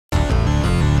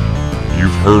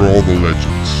you've heard all the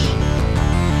legends.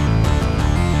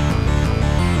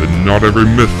 And not every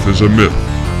myth is a myth.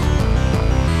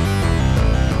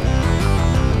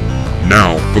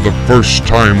 Now, for the first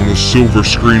time on the silver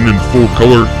screen in full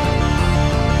color,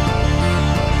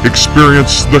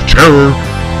 experience the terror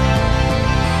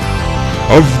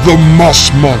of the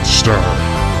Moss Monster.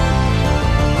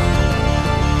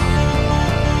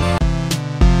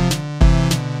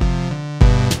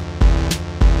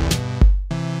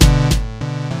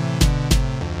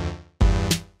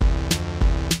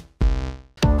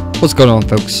 What's going on,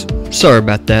 folks? Sorry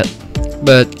about that,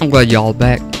 but I'm glad y'all are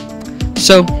back.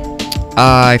 So,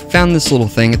 I found this little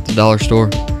thing at the dollar store,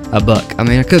 $1. I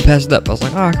mean, I could pass it up. I was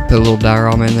like, oh, I could put a little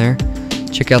diorama in there.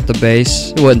 Check out the base.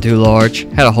 It wasn't too large.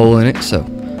 Had a hole in it, so,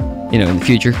 you know, in the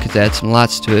future, could add some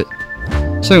lights to it.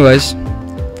 So anyways,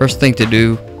 first thing to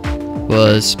do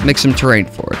was make some terrain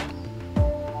for it.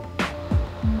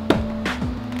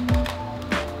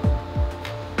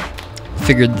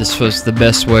 Figured this was the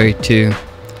best way to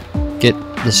get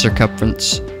the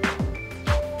circumference.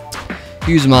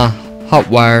 Use my hot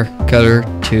wire cutter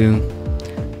to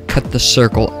cut the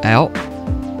circle out.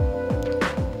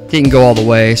 Didn't go all the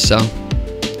way, so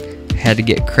had to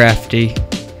get crafty.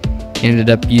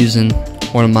 Ended up using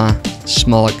one of my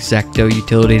small X-Acto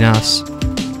utility knives.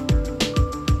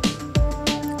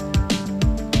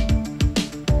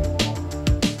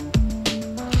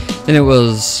 And it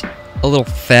was a little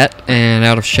fat and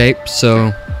out of shape,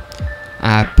 so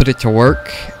I put it to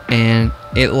work and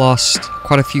it lost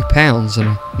quite a few pounds in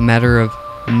a matter of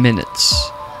minutes.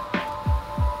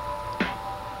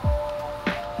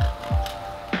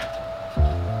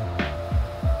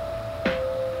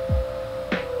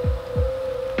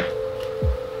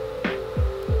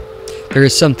 There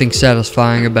is something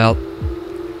satisfying about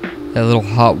that little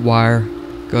hot wire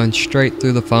going straight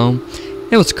through the foam.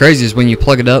 And what's crazy is when you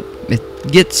plug it up, it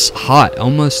gets hot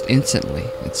almost instantly.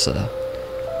 It's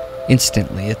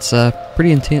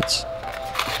pretty intense.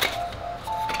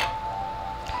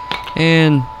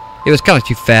 And it was kind of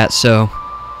too fat, so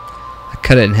I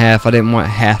cut it in half. I didn't want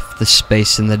half the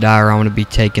space in the diorama to be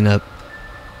taken up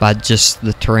by just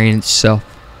the terrain itself.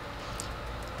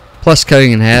 Plus,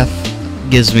 cutting in half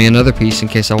gives me another piece in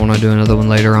case I want to do another one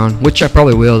later on, which I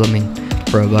probably will. I mean,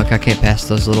 for $1, I can't pass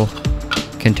those little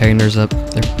containers up.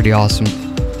 They're pretty awesome.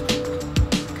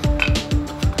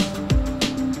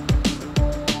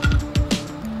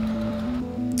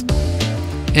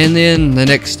 And then the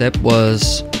next step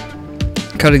was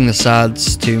cutting the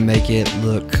sides to make it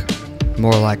look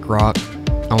more like rock.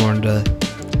 I wanted to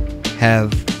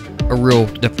have a real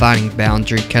defining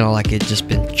boundary, kind of like it just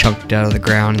been chunked out of the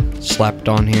ground and slapped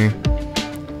on here.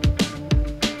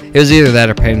 It was either that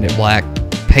or painting it black.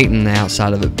 Painting the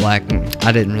outside of it black, and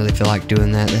I didn't really feel like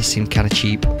doing that. That seemed kind of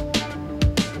cheap.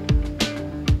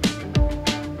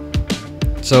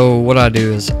 So what I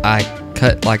do is I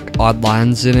cut like odd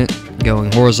lines in it,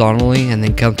 going horizontally, and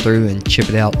then come through and chip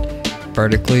it out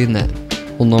vertically, and that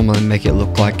will normally make it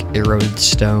look like eroded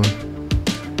stone.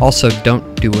 Also,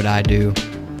 don't do what I do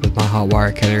with my hot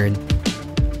wire cutter and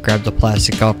grab the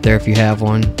plastic off there if you have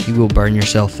one. You will burn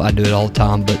yourself. I do it all the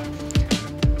time, but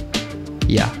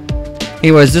yeah.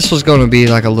 Anyways, this was going to be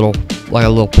like a little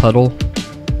puddle.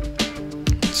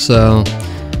 So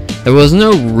there was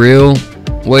no real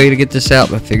way to get this out,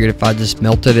 but I figured if I just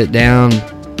melted it down,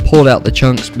 pulled out the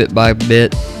chunks bit by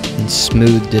bit, and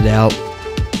smoothed it out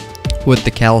with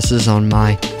the calluses on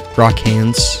my rock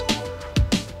hands,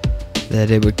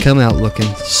 that it would come out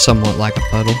looking somewhat like a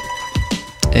puddle.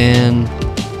 And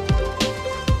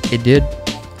it did.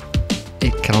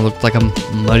 It kind of looked like a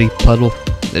muddy puddle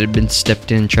that had been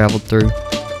stepped in and traveled through.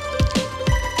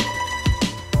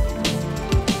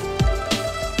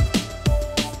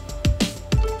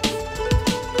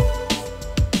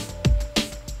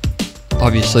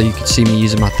 Obviously, you can see me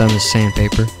using my thumb as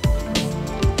sandpaper.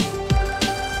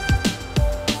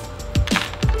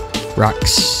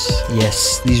 Rocks.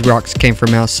 Yes, these rocks came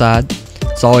from outside.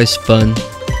 It's always fun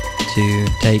to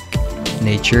take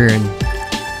nature and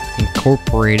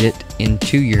incorporate it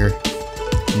into your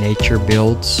nature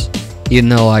builds, even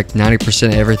though like 90%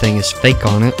 of everything is fake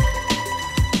on it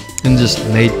and just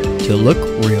made to look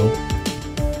real.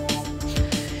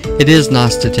 It is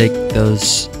nice to take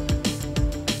those,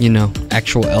 you know,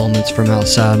 actual elements from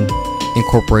outside and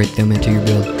incorporate them into your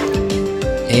build.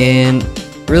 And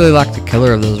really like the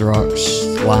color of those rocks.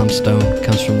 Limestone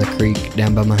comes from the creek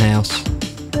down by my house.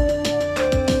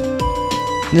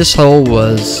 This hole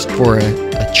was for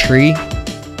a tree,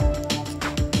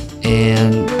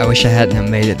 and I wish I hadn't have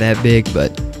made it that big,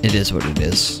 but it is what it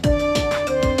is.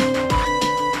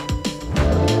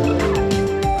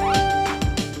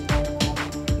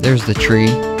 there's the tree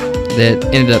that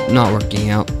ended up not working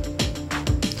out.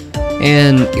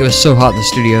 And it was so hot in the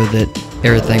studio that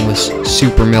everything was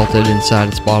super melted inside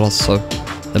its bottles, so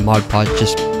the Mod Podge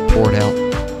just poured out.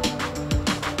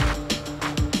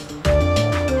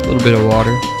 A little bit of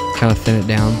water, kind of thin it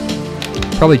down.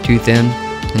 Probably too thin.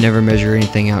 I never measure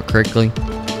anything out correctly.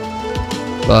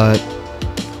 But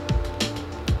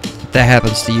if that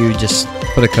happens to you, just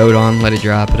put a coat on, let it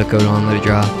dry, put a coat on, let it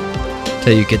dry,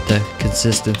 till you get the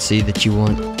consistency that you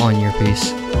want on your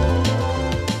piece.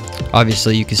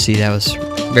 Obviously you can see that was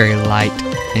very light,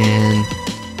 and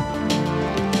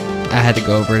I had to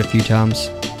go over it a few times.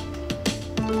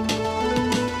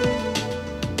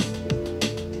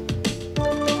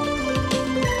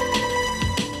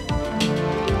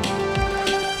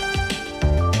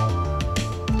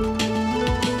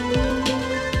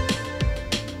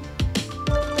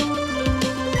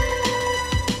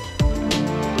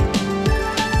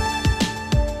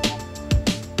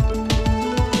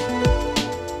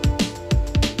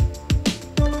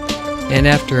 And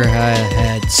after I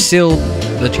had sealed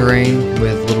the terrain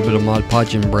with a little bit of Mod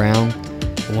Podge and brown,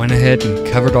 I went ahead and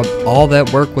covered up all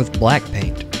that work with black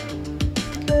paint.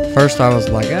 First I was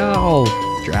like, oh,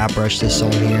 I'll dry brush this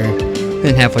on here.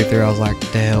 Then halfway through I was like,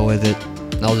 the hell with it.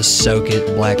 I'll just soak it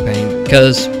in black paint.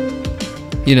 Because,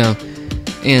 you know,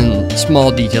 in small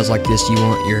details like this, you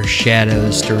want your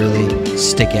shadows to really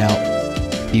stick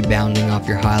out, be bounding off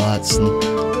your highlights, and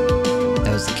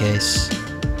that was the case.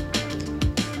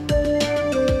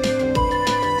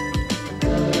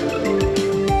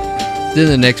 Then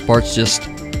the next part's just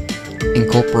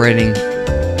incorporating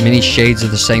many shades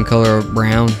of the same color of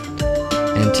brown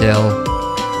until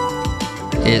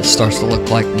it starts to look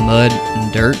like mud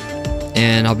and dirt.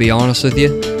 And I'll be honest with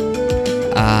you,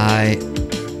 I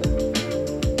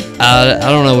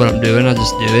don't know what I'm doing. I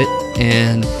just do it,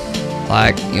 and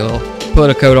like you'll put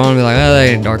a coat on and be like, oh, that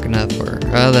ain't dark enough, or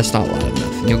oh, that's not light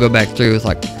enough, and you'll go back through with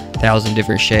like 1,000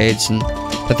 different shades,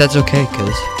 but that's okay,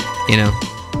 because you know,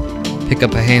 pick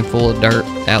up a handful of dirt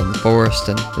out in the forest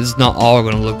and it's not all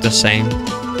going to look the same.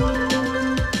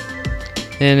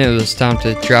 And it was time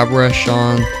to dry brush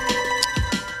on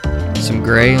some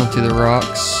gray onto the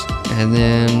rocks and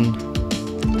then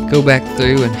go back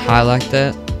through and highlight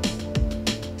that.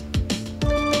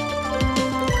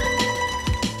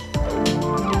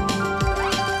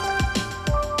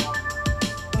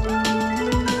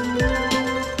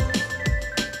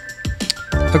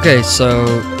 Okay, so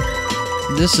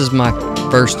this is my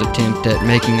first attempt at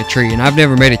making a tree, and I've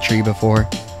never made a tree before.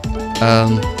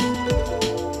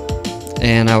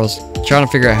 And I was trying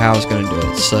to figure out how I was going to do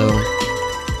it. So,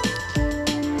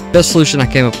 best solution I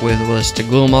came up with was to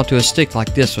glue them onto a stick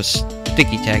like this with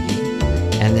sticky tacky,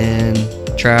 and then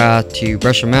try to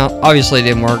brush them out. Obviously, it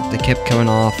didn't work; they kept coming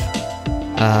off.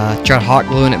 Tried hot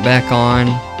gluing it back on.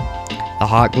 The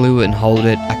hot glue wouldn't hold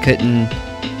it. I couldn't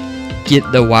get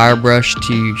the wire brush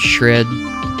to shred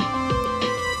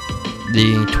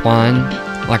the twine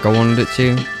like I wanted it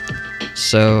to,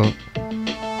 so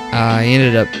I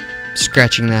ended up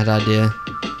scratching that idea.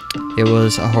 It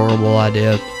was a horrible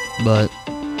idea, but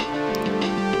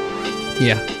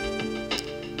yeah,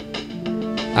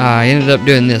 I ended up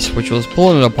doing this, which was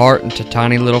pulling it apart into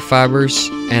tiny little fibers,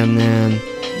 and then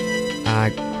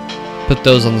I put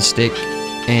those on the stick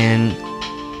and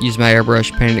used my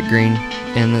airbrush, painted it green,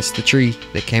 and that's the tree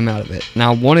that came out of it.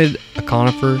 Now I wanted a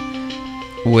conifer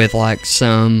with like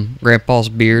some grandpa's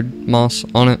beard moss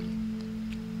on it.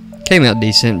 Came out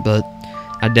decent, but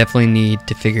I definitely need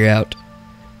to figure out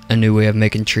a new way of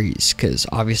making trees, because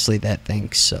obviously that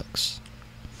thing sucks.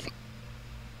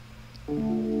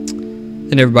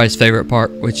 And everybody's favorite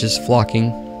part, which is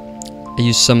flocking. I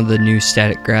used some of the new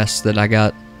static grass that I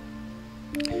got,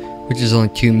 which is only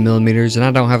 2 millimeters, and I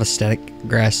don't have a static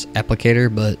grass applicator,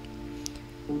 but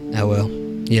oh well,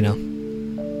 you know,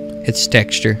 it's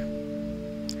texture.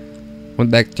 Went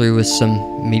back through with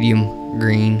some medium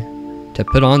green to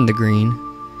put on the green.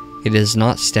 It is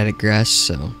not static grass,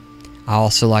 so I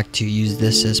also like to use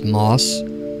this as moss.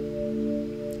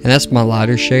 And that's my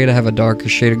lighter shade. I have a darker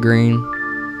shade of green.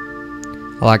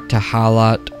 I like to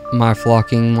highlight my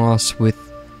flocking moss with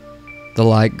the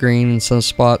light green in some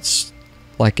spots,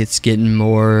 like it's getting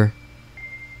more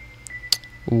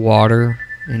water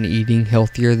and eating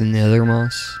healthier than the other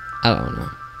moss. I don't know.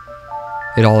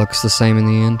 It all looks the same in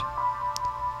the end.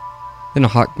 Then I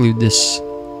hot glued this.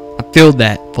 I filled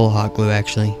that full of hot glue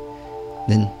actually.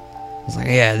 Then I was like,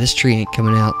 yeah, this tree ain't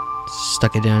coming out.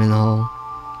 Stuck it down in the hole.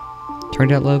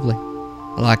 Turned out lovely.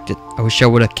 I liked it. I wish I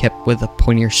would have kept with a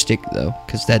pointier stick though,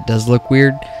 because that does look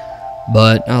weird.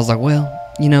 But I was like, well,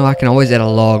 you know, I can always add a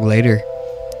log later.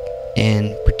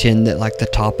 and pretend that like the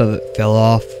top of it fell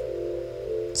off,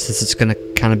 since it's gonna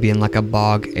kind of be in like a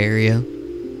bog area.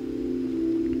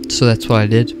 So that's what I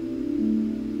did.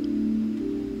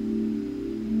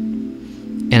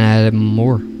 And I added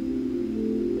more,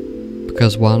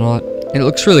 because why not? And it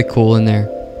looks really cool in there.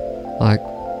 Like,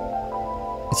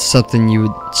 it's something you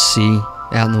would see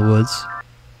out in the woods.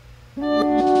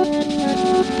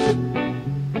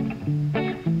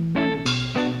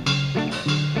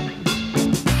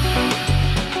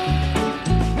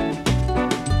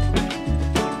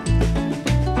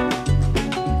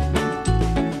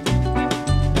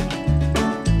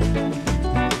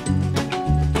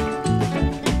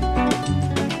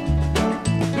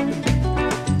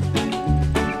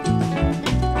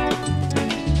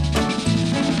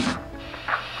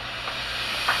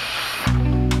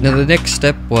 Now the next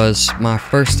step was my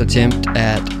first attempt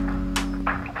at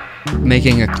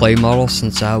making a clay model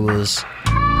since I was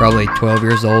probably 12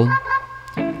 years old.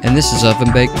 And this is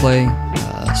oven baked clay,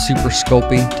 super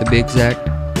sculpy to be exact.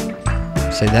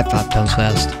 Say that 5 times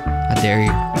fast, I dare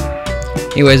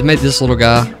you. Anyways, made this little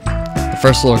guy. The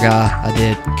first little guy I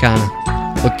did kind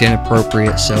of looked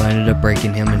inappropriate, so I ended up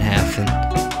breaking him in half and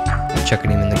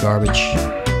chucking him in the garbage.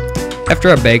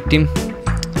 After I baked him,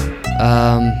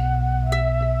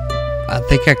 I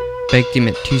think I baked him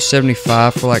at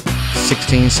 275 for like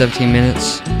 16-17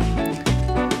 minutes.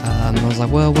 I was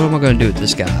like, well, what am I going to do with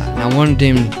this guy? And I wanted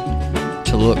him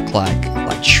to look like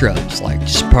shrubs, like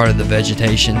just part of the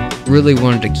vegetation. Really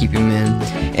wanted to keep him in.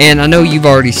 And I know you've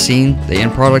already seen the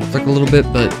end product look a little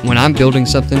bit, but when I'm building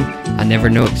something, I never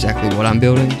know exactly what I'm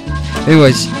building.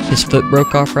 Anyways, his foot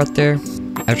broke off right there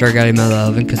after I got him out of the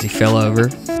oven because he fell over.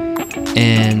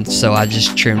 And so I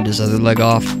just trimmed his other leg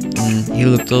off, and he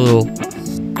looked a little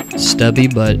stubby,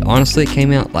 but honestly it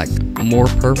came out like more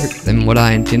perfect than what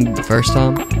I intended the first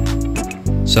time.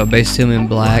 So I based him in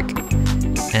black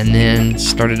and then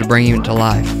started to bring him to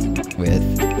life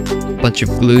with a bunch of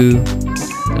glue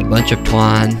and a bunch of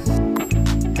twine,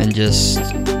 and just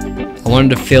I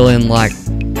wanted to fill in, like,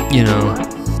 you know,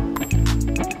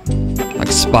 like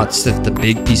spots that the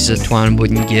big pieces of twine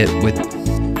wouldn't get with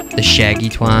the shaggy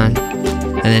twine.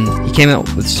 And then he came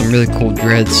out with some really cool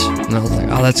dreads, and I was like,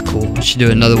 oh, that's cool, I should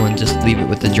do another one, just leave it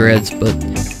with the dreads. But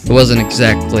it wasn't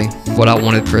exactly what I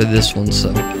wanted for this one,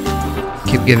 so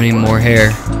keep giving him more hair.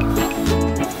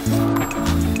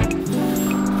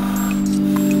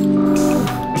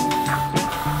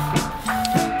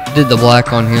 Did the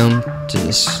black on him to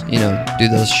just, you know, do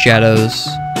those shadows.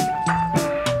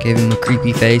 Gave him a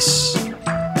creepy face.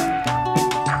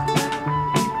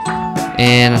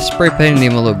 And I spray painted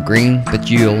him a little green, but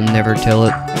you'll never tell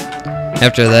it.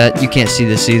 After that, you can't see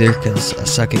this either because I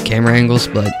suck at camera angles,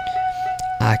 but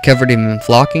I covered him in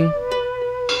flocking,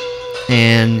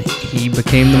 and he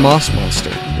became the moss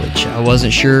monster, which I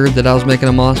wasn't sure that I was making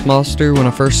a moss monster when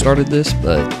I first started this,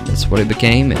 but that's what it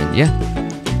became. And yeah,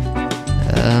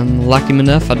 like him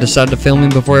enough, I decided to film him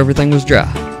before everything was dry.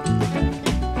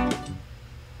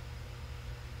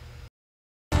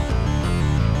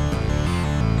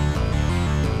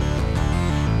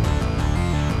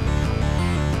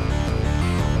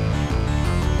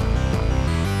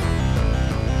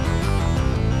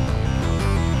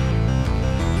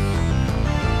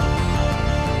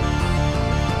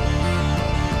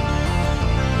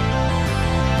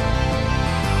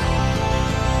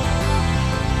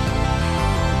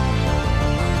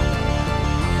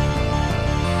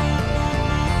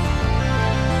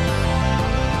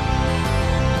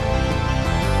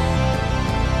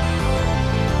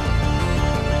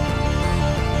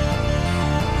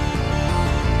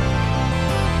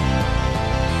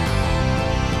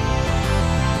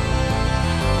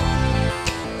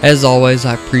 As always,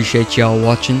 I appreciate y'all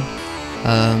watching.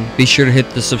 Be sure to hit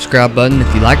the subscribe button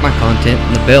if you like my content,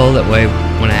 and the bell, that way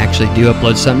when I actually do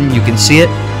upload something you can see it.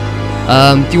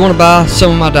 If you want to buy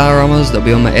some of my dioramas, they'll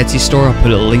be on my Etsy store. I'll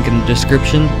put a link in the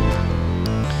description.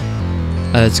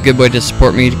 It's a good way to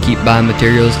support me, to keep buying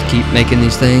materials, to keep making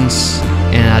these things,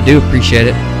 and I do appreciate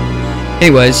it.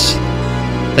 Anyways,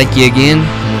 thank you again,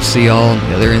 and we'll see y'all on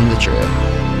the other end of the trail.